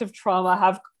collective trauma,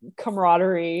 have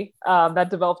camaraderie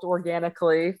that developed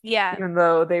organically. Yeah. Even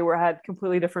though they had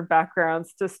completely different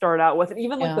backgrounds to start out with. And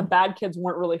even like the bad kids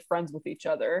weren't really friends with each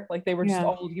other. Like they were just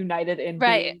all united in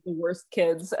being the worst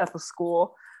kids at the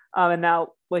school. And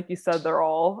now, like you said, they're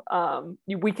all,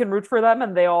 we can root for them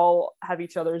and they all have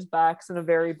each other's backs in a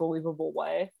very believable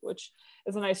way, which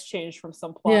is a nice change from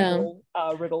some plot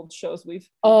riddled shows we've.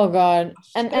 Oh God.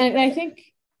 And I think,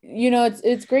 you know,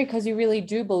 it's great because you really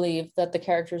do believe that the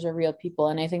characters are real people.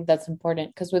 And I think that's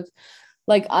important because with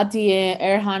like Atiye,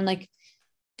 Erhan, like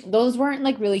those weren't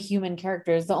like really human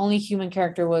characters. The only human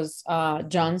character was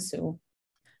Jansu.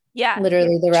 Yeah.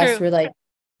 Literally the rest were like,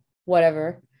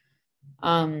 whatever.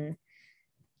 And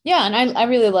I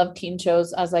really love teen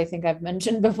shows, as I think I've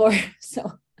mentioned before.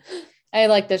 So I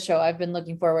like this show. I've been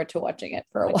looking forward to watching it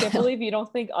for a while. I can't believe you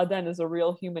don't think Aden is a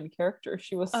real human character.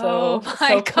 She was so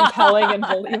compelling and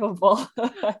believable.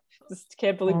 Just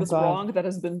can't believe this wrong that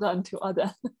has been done to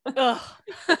Aden.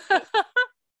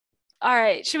 All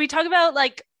right. Should we talk about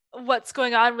like what's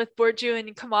going on with Burcu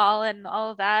and Kamal and all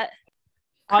of that?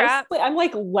 Honestly, I'm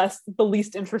like the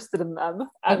least interested in them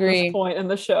at this point in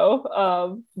the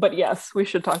show. But yes, we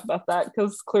should talk about that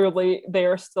because clearly they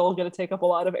are still going to take up a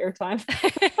lot of airtime.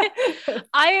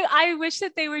 I wish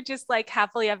that they were just like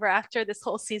happily ever after this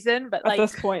whole season, but like at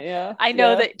this point, I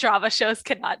know that drama shows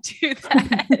cannot do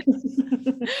that.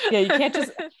 You can't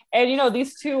just. And you know,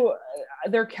 these two,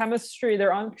 their chemistry,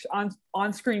 their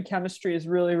on-screen chemistry is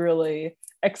really, really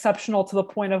exceptional to the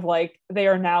point of like they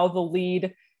are now the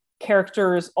lead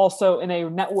characters also in a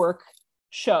network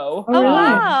show. Oh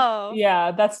wow.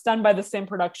 Yeah, that's done by the same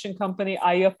production company,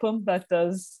 Ayapım, that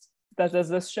does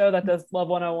this show, that does Love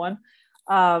 101.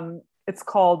 It's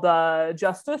called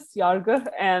Justice, Yargı,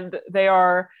 and they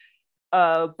are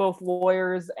both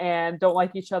lawyers and don't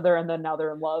like each other, and then now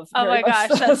they're in love. Oh my gosh,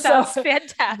 that sounds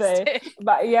fantastic.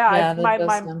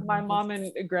 My mom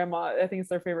and grandma, I think it's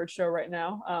their favorite show right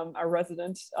now. Our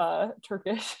resident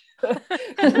Turkish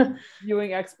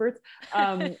viewing experts.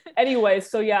 Anyway,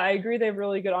 so yeah, I agree they have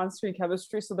really good on-screen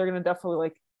chemistry, so they're gonna definitely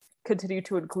like continue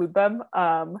to include them.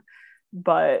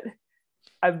 But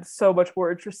I'm so much more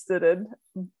interested in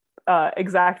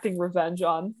exacting revenge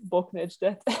on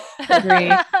Boknejdet.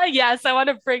 Yes, I want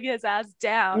to bring his ass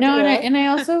down. No, and I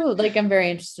also like I'm very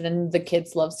interested in the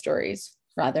kids' love stories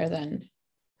rather than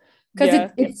Because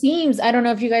Yeah. it seems, I don't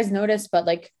know if you guys noticed, but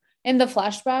like in the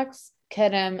flashbacks,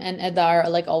 Kerem and Eda are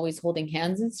like always holding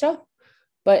hands and stuff.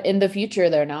 But in the future,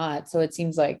 they're not. So it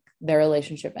seems like their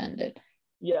relationship ended.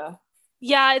 Yeah.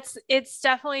 Yeah, it's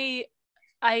definitely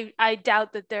I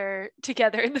doubt that they're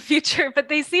together in the future, but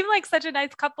they seem like such a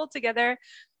nice couple together,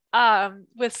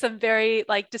 with some very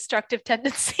like destructive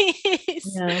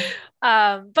tendencies.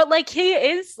 Yeah. But like he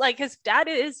is like his dad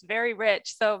is very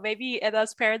rich, so maybe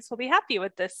those parents will be happy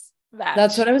with this match.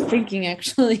 That's what I was thinking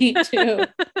actually too.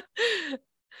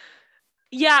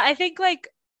 Yeah, I think like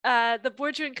the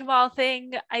Borju and Kamal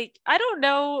thing, I don't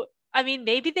know. I mean,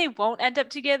 maybe they won't end up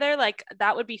together. Like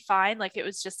that would be fine. Like it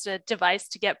was just a device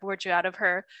to get Borju out of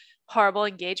her horrible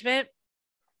engagement.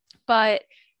 But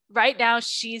right now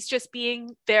she's just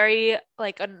being very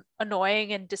like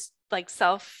annoying and just like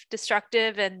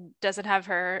self-destructive and doesn't have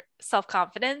her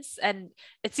self-confidence. And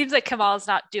it seems like Kamal is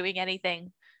not doing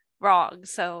anything wrong.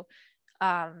 So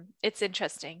it's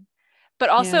interesting. But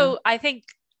also, I think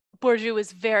Borju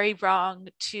was very wrong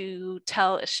to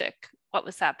tell Ishik what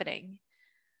was happening.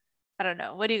 I don't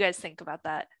know. What do you guys think about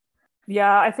that?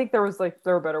 Yeah, I think there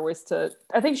were better ways to.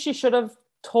 I think she should have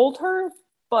told her,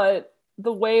 but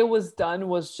the way it was done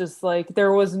was just like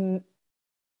there was no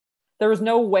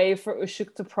way for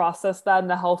Ushik to process that in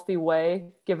a healthy way,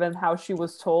 given how she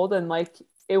was told, and like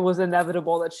it was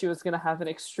inevitable that she was going to have an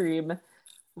extreme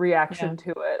reaction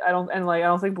to it. I don't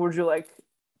think Burju like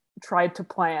tried to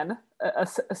plan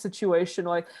a situation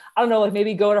like, I don't know, like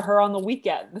maybe go to her on the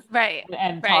weekend, right,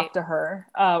 and talk to her,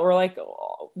 or like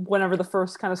whenever the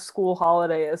first kind of school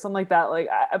holiday is, something like that. Like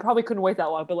I probably couldn't wait that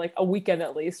long, but like a weekend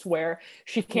at least where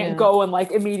she can't go and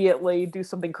like immediately do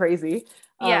something crazy,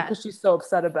 because she's so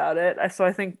upset about it. So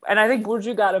I think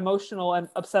Burju got emotional and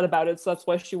upset about it, so that's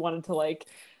why she wanted to like,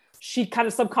 she kind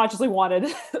of subconsciously wanted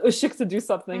Ushik to do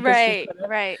something. Right.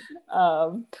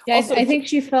 Also, I think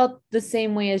she felt the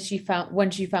same way as she found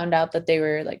when she found out that they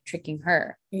were like tricking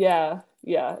her. Yeah.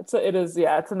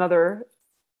 It's another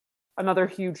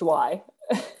huge lie.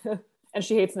 And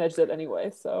she hates Nejdet anyway,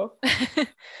 so.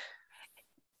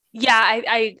 Yeah,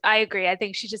 I agree. I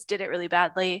think she just did it really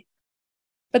badly.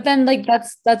 But then like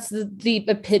that's the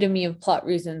epitome of plot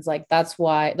reasons. Like that's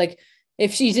why, like,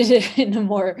 if she did it in a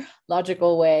more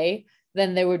logical way,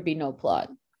 then there would be no plot.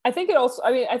 I think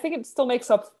it still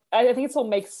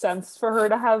makes sense for her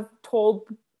to have told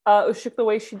Ushik the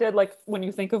way she did. Like when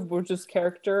you think of Burju's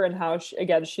character and how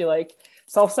she like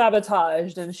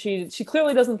self-sabotaged, and she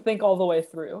clearly doesn't think all the way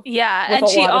through. Yeah, and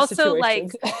she also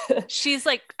like she's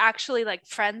like actually like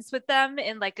friends with them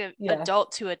in like a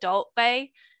adult to adult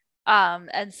way.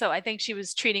 And so I think she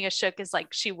was treating Ushik as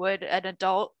like she would an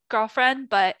adult girlfriend,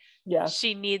 but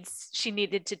she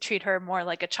needed to treat her more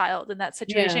like a child in that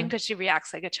situation because she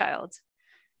reacts like a child.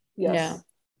 Yes. Yeah.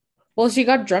 Well, she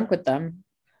got drunk with them.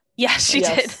 Yeah, she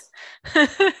did.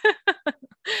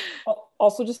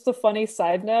 Also, just a funny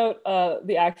side note,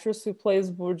 the actress who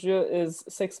plays Burju is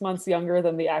 6 months younger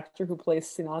than the actor who plays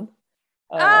Sinan.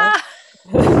 Classic.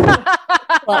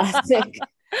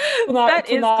 That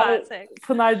is classic.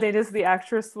 Pınar Deniz, the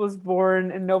actress, was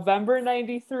born in November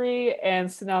 93, and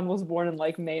Sinan was born in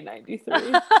like May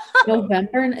 93.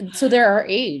 November, so they're our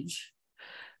age.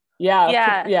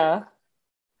 Yeah.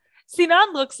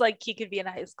 Sinan looks like he could be in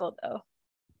high school though.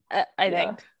 I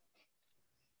think.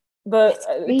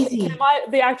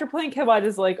 The actor playing Kemal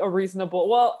is like a reasonable.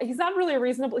 Well, he's not really a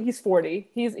reasonable. He's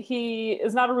 40. He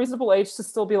is not a reasonable age to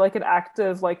still be like an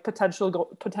active, like potentially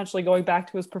going back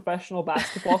to his professional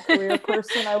basketball career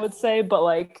person, I would say. But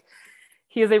like,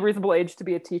 he is a reasonable age to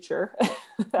be a teacher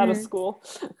out of school.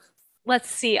 Let's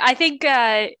see. I think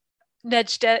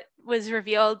Nejdet was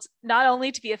revealed not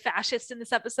only to be a fascist in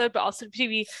this episode, but also to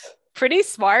be pretty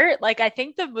smart. Like I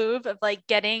think the move of like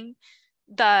getting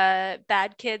the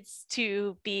bad kids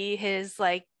to be his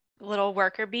like little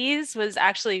worker bees was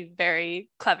actually very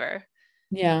clever.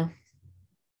 Yeah,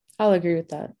 I'll agree with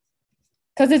that,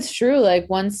 because it's true. Like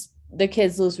once the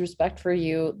kids lose respect for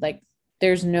you, like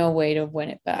there's no way to win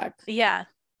it back. Yeah.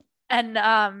 And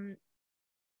oh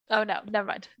no, never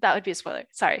mind, that would be a spoiler,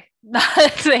 sorry. Not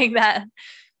saying that.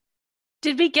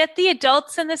 Did we get the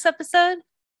adults in this episode?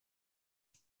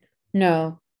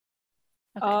 No.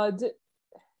 Okay.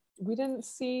 We didn't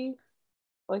see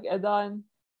like Eda and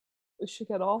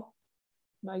Ushik at all.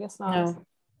 No, I guess not. No.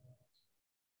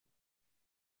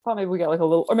 Thought maybe we got like a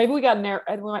little, or maybe we got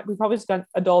we probably just got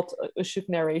adult Ushik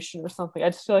narration or something. I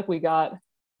just feel like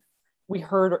we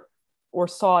heard or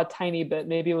saw a tiny bit.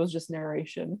 Maybe it was just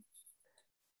narration,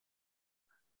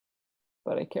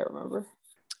 but I can't remember.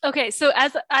 Okay, so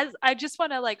as I just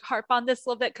want to like harp on this a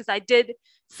little bit because I did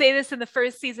say this in the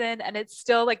first season, and it's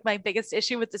still like my biggest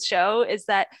issue with the show is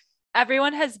that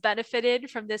everyone has benefited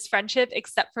from this friendship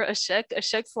except for Ashok.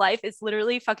 Ashok's life is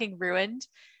literally fucking ruined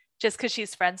just because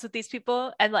she's friends with these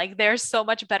people, and like they're so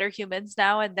much better humans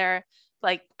now, and they're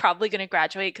like probably going to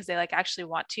graduate because they like actually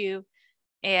want to,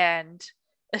 and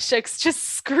Ashok's just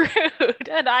screwed,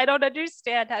 and I don't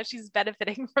understand how she's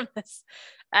benefiting from this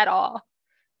at all,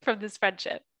 from this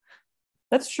friendship.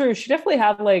 That's true. She definitely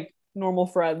had like normal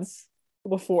friends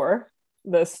before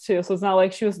this too. So it's not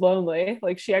like she was lonely.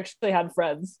 Like she actually had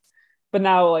friends. But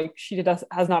now like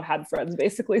has not had friends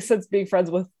basically since being friends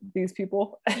with these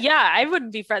people. Yeah, I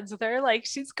wouldn't be friends with her. Like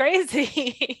she's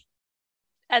crazy.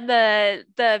 And the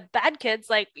bad kids,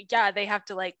 like, yeah, they have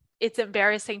to like it's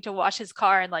embarrassing to wash his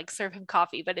car and like serve him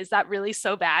coffee, but is that really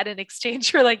so bad in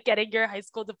exchange for like getting your high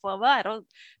school diploma? I don't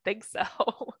think so.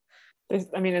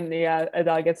 I mean, and yeah,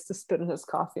 Adele gets to spit in his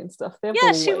coffee and stuff. They have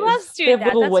Yeah, she loves doing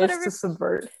that. Little That's ways one of her to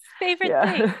subvert.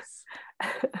 favorite things.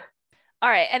 All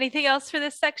right, anything else for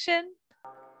this section?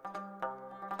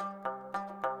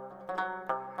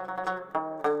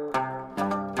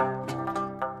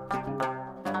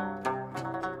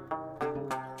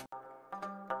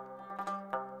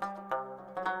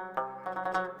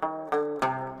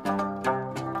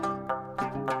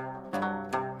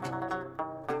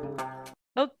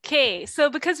 Okay, so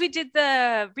because we did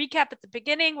the recap at the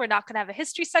beginning, we're not going to have a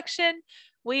history section.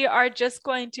 We are just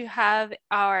going to have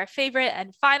our favorite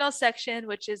and final section,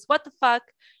 which is What the Fuck,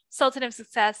 Sultan of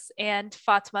Success, and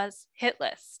Fatma's Hit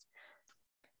List.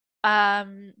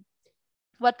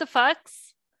 What the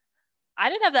Fucks? I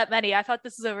didn't have that many. I thought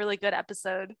this was a really good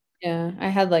episode. Yeah, I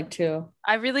had like 2.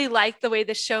 I really like the way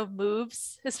the show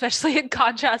moves, especially in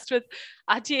contrast with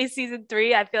Atiye season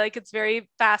 3. I feel like it's very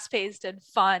fast paced and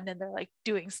fun, and they're like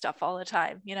doing stuff all the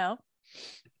time, you know?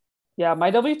 Yeah, my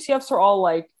WTFs are all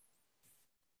like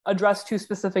addressed to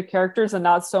specific characters and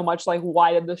not so much like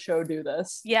why did the show do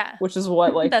this? Yeah. Which is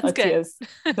what like Atiye's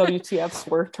WTFs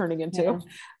were turning into.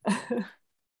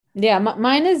 Yeah,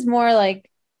 mine is more like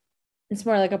it's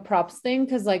more like a props thing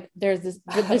because like there's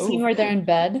the scene where they're in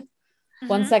bed.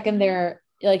 1 second they're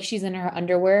like she's in her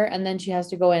underwear and then she has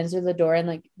to go answer the door and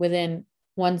like within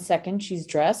 1 second she's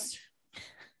dressed.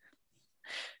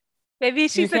 Maybe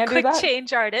she's a quick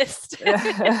change artist.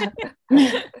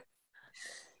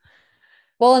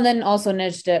 Well, and then also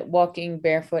Nejda walking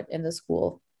barefoot in the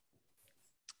school.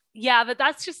 Yeah, but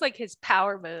that's just like his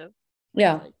power move.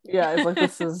 Yeah. Yeah, it's like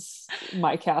this is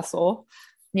my castle.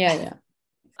 Yeah.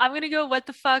 I'm gonna go what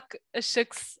the fuck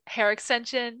Ashok's hair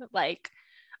extension. Like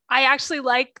I actually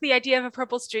like the idea of a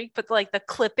purple streak, but like the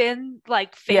clip-in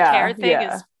like fake hair thing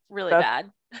is really bad.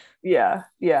 Yeah.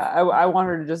 I want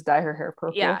her to just dye her hair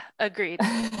purple. Yeah, agreed.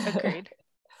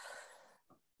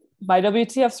 My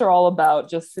WTFs are all about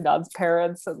just Sinan's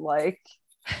parents and like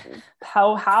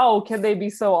how can they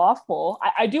be so awful?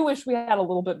 I do wish we had a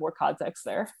little bit more context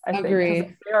there. I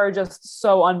think they are just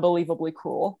so unbelievably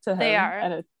cruel to him. They are,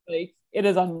 and it's like it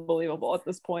is unbelievable at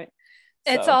this point.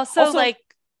 It's also like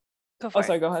go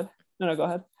ahead. No, go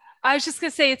ahead. I was just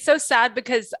gonna say it's so sad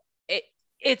because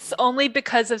it's only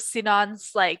because of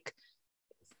Sinan's like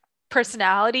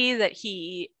personality that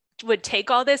he would take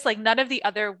all this. Like none of the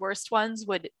other worst ones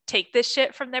would take this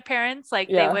shit from their parents. Like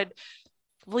they would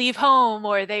leave home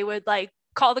or they would like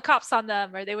call the cops on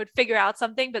them or they would figure out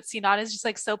something. But Sinan is just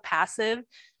like so passive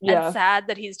and sad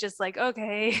that he's just like,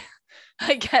 okay,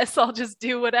 I guess I'll just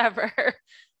do whatever.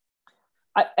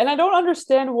 I don't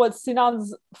understand what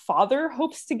Sinan's father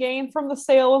hopes to gain from the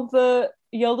sale of the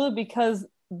Yilda because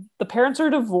the parents are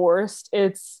divorced.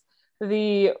 It's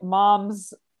the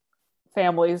mom's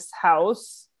family's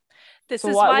house. This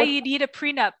is why you need a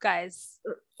prenup, guys.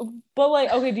 But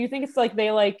like, okay, do you think it's like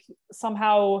they like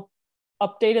somehow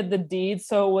updated the deed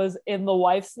so it was in the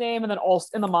wife's name and then also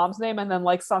in the mom's name and then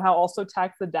like somehow also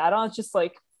tacked the dad on? It's just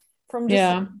like from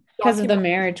just because of the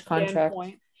marriage contract.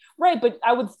 Right, but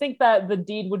I would think that the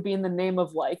deed would be in the name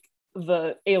of like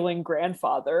the ailing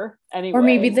grandfather anyway. Or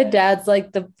maybe the dad's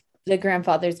like the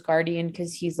grandfather's guardian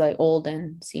because he's like old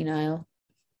and senile.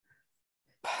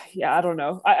 Yeah, I don't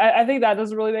know. I think that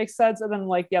doesn't really make sense. And then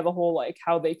like, the whole like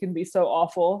how they can be so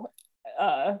awful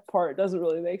part doesn't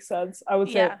really make sense. I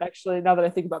would say actually, now that I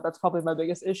think about it, that's probably my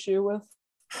biggest issue with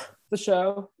the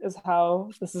show is how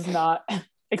this is not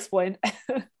explained.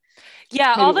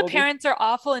 Yeah, all the parents are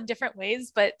awful in different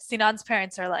ways, but Sinan's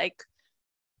parents are like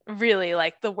really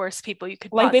like the worst people you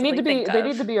could like. They need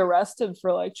to be arrested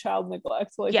for like child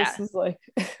neglect. Like this is like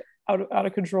out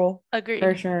of control. Agreed.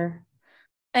 For sure.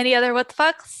 Any other what the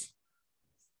fucks?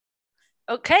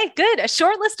 Okay, good. A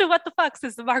short list of what the fucks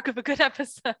is the mark of a good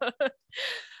episode.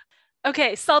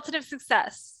 Okay, Sultan of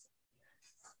Success.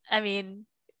 I mean,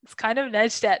 it's kind of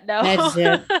Nejdet, no?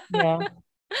 Nejdet, yeah.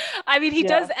 I mean, he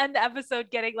does end the episode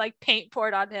getting like paint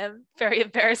poured on him very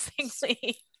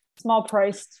embarrassingly. Small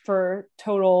price for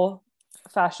total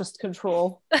fascist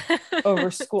control over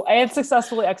school and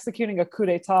successfully executing a coup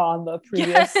d'etat on the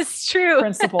previous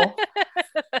principal.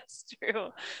 That's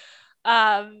true.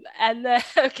 And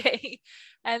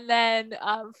then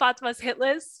Fatma's hit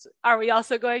list. Are we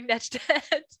also going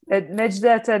Nejdet?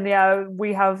 Nejdet, and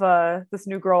we have this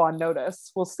new girl on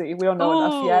notice. We'll see. We don't know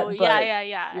enough yet. But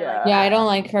Yeah. I don't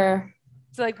like her.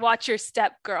 It's like watch your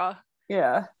step, girl.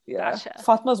 Yeah. Gotcha.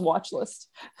 Fatma's watch list.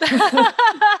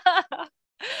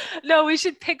 No, we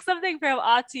should pick something from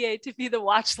Atiye to be the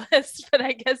watch list, but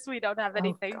I guess we don't have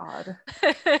anything. Oh,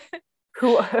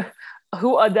 God.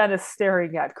 Who Aden is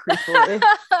staring at creepily.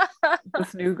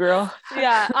 This new girl.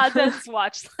 Yeah, Aden's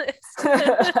watch list.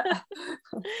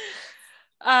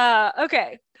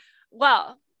 Okay.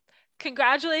 Well,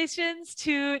 congratulations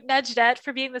to Nejdet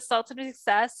for being the Sultan of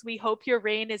Success. We hope your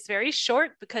reign is very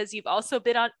short because you've also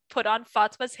been put on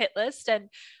Fatma's hit list. And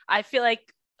I feel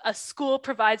like a school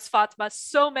provides Fatma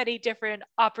so many different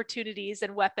opportunities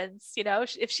and weapons. You know,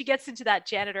 if she gets into that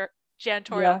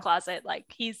janitorial closet, like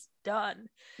he's done.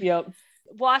 Yep.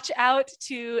 Watch out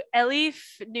to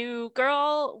Elif, new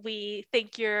girl. We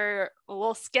think you're a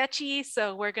little sketchy,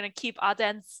 so we're going to keep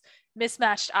Aden's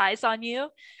mismatched eyes on you.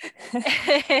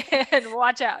 And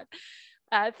watch out.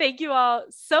 Thank you all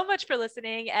so much for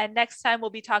listening. And next time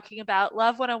we'll be talking about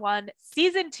Love 101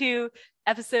 Season 2,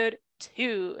 Episode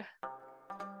 2.